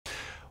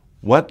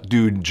What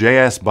do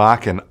J.S.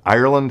 Bach and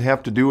Ireland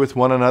have to do with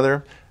one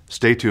another?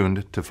 Stay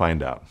tuned to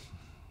find out.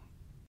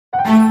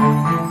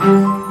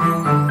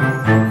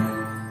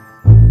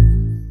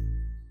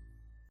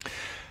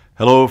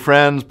 Hello,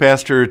 friends.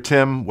 Pastor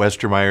Tim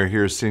Westermeyer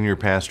here, Senior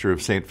Pastor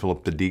of St.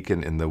 Philip the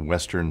Deacon in the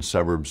western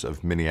suburbs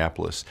of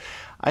Minneapolis.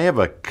 I have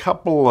a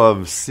couple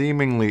of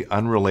seemingly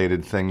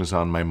unrelated things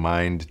on my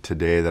mind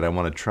today that I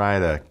want to try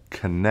to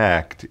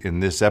connect in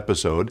this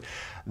episode.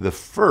 The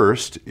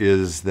first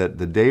is that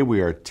the day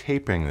we are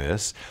taping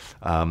this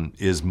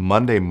is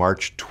Monday,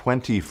 March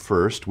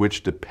 21st,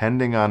 which,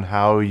 depending on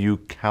how you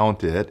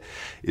count it,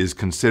 is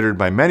considered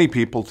by many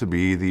people to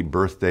be the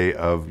birthday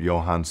of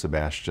Johann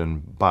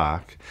Sebastian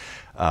Bach.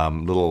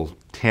 Little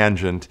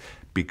tangent,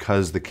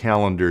 because the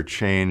calendar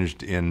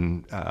changed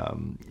in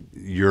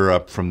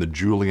Europe from the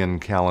Julian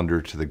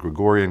calendar to the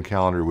Gregorian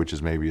calendar, which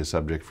is maybe a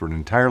subject for an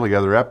entirely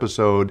other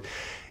episode.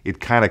 It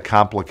kind of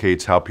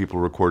complicates how people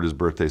record his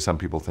birthday. Some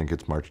people think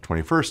it's March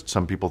 21st.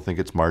 Some people think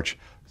it's March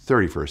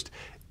 31st.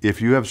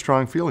 If you have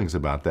strong feelings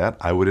about that,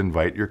 I would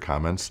invite your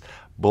comments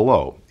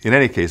below. In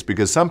any case,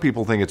 because some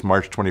people think it's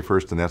March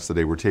 21st and that's the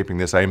day we're taping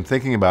this, I am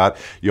thinking about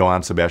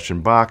Johann Sebastian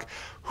Bach,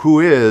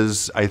 who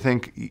is, I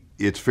think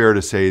it's fair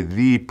to say,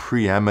 the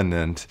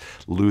preeminent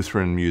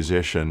Lutheran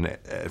musician.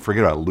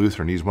 Forget about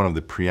Lutheran, he's one of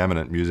the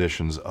preeminent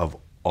musicians of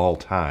all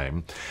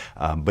time,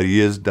 but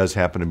he does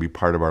happen to be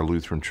part of our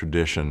Lutheran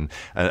tradition.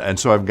 And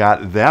so I've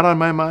got that on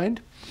my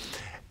mind.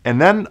 And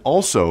then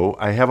also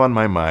I have on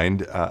my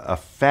mind a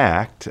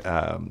fact,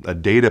 a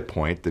data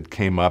point that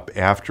came up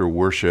after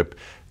worship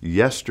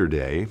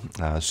yesterday.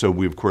 So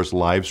we, of course,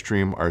 live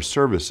stream our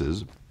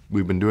services.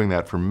 We've been doing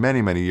that for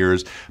many, many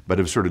years, but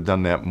have sort of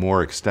done that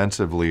more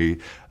extensively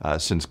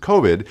since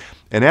COVID.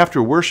 And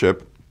after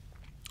worship,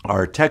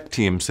 our tech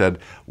team said,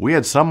 we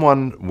had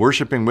someone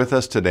worshiping with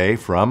us today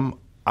from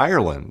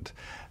Ireland,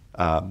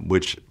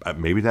 which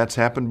maybe that's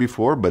happened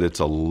before, but it's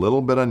a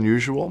little bit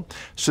unusual.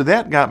 So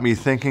that got me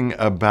thinking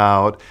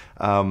about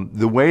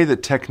the way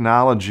that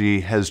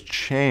technology has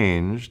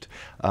changed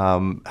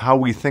how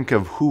we think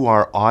of who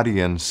our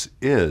audience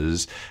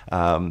is.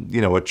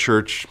 A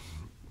church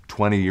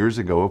 20 years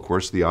ago, of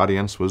course, the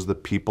audience was the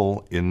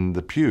people in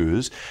the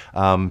pews.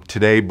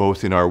 Today,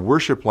 both in our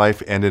worship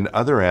life and in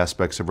other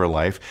aspects of our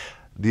life,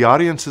 the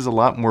audience is a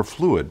lot more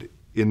fluid.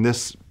 In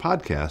this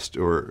podcast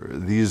or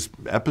these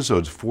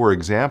episodes, for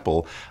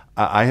example,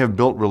 I have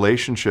built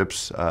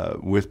relationships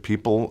with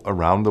people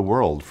around the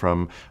world,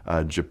 from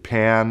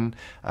Japan,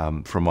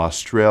 from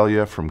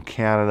Australia, from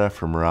Canada,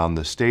 from around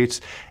the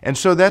States. And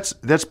so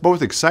that's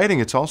both exciting.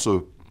 It's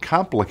also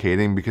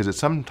complicating because it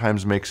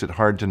sometimes makes it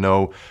hard to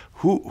know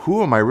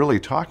who am I really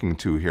talking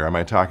to here? Am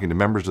I talking to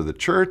members of the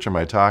church? Am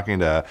I talking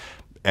to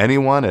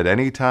anyone at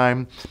any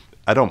time?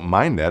 I don't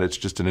mind that. It's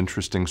just an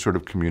interesting sort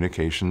of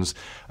communications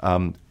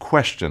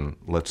question,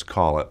 let's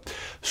call it.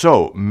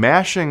 So,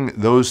 mashing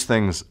those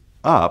things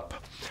up,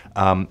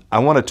 I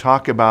want to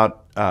talk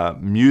about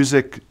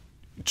music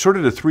sort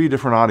of to three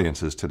different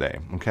audiences today,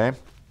 okay?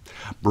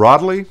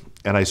 Broadly,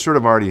 and I sort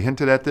of already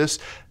hinted at this,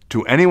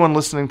 to anyone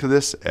listening to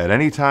this at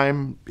any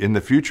time in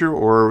the future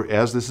or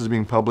as this is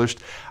being published,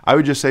 I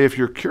would just say if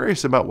you're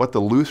curious about what the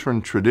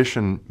Lutheran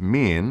tradition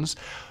means,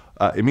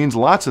 it means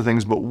lots of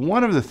things, but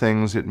one of the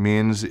things it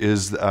means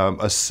is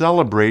a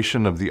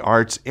celebration of the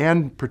arts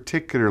and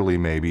particularly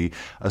maybe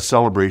a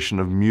celebration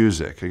of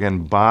music.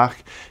 Again,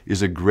 Bach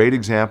is a great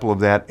example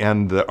of that,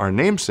 and our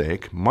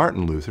namesake,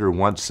 Martin Luther,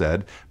 once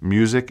said,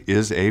 "Music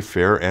is a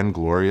fair and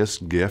glorious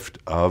gift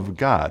of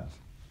God."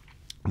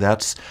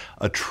 That's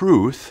a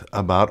truth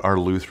about our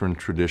Lutheran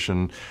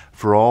tradition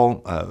for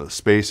all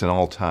space and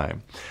all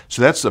time.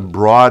 So that's a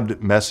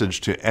broad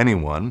message to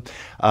anyone.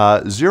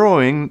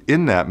 Zeroing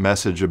in that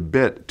message a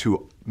bit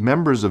to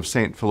members of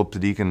St. Philip the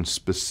Deacon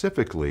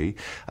specifically,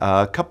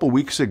 a couple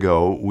weeks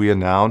ago we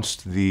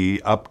announced the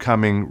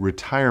upcoming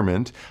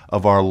retirement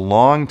of our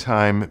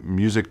longtime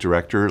music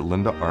director,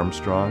 Linda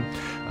Armstrong.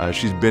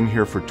 She's been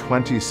here for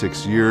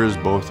 26 years,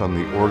 both on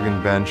the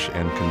organ bench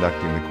and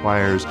conducting the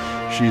choirs.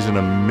 She's an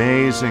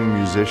amazing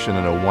musician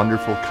and a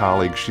wonderful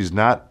colleague. She's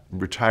not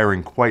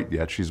retiring quite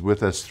yet. She's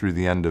with us through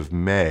the end of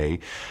May.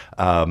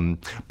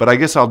 But I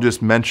guess I'll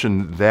just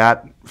mention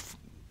that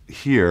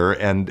here,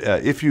 and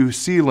if you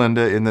see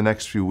Linda in the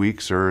next few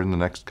weeks or in the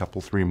next couple,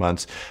 3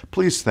 months,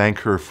 please thank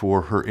her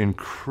for her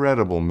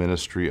incredible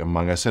ministry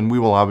among us, and we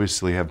will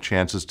obviously have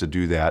chances to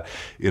do that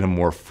in a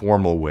more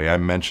formal way.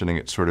 I'm mentioning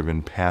it sort of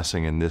in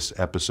passing in this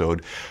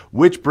episode,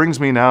 which brings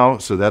me now,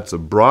 so that's a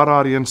broad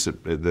audience,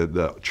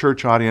 the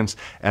church audience,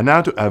 and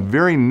now to a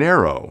very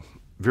narrow,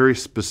 very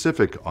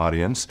specific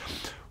audience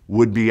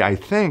would be, I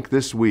think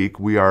this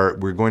week we're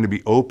going to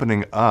be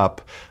opening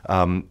up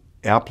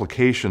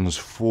applications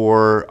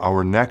for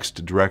our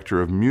next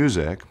director of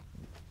music.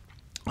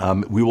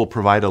 We will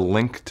provide a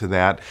link to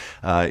that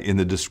in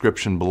the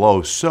description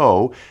below.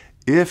 So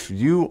if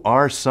you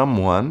are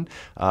someone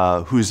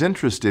who's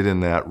interested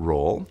in that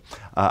role,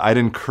 I'd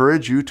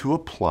encourage you to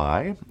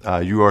apply.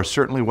 You are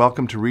certainly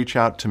welcome to reach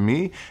out to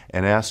me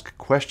and ask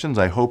questions.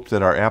 I hope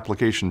that our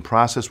application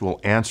process will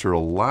answer a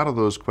lot of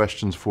those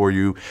questions for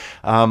you.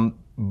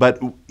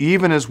 But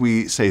even as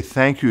we say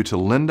thank you to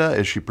Linda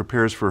as she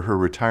prepares for her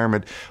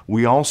retirement,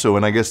 we also,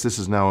 and I guess this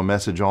is now a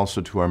message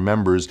also to our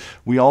members,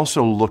 we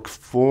also look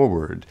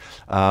forward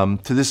to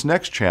this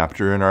next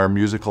chapter in our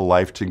musical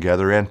life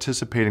together,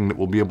 anticipating that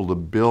we'll be able to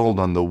build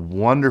on the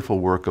wonderful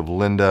work of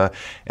Linda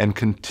and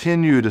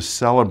continue to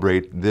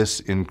celebrate this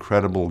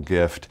incredible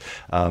gift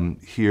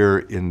here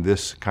in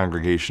this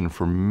congregation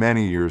for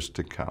many years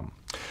to come.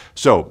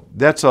 So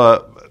that's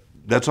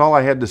all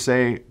I had to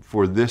say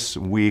for this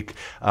week,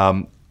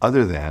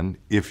 other than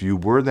if you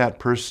were that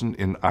person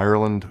in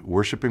Ireland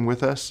worshiping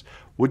with us,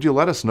 would you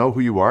let us know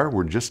who you are?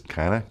 We're just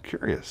kind of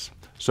curious.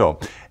 So,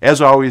 as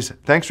always,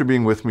 thanks for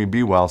being with me.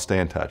 Be well, stay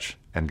in touch,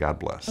 and God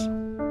bless.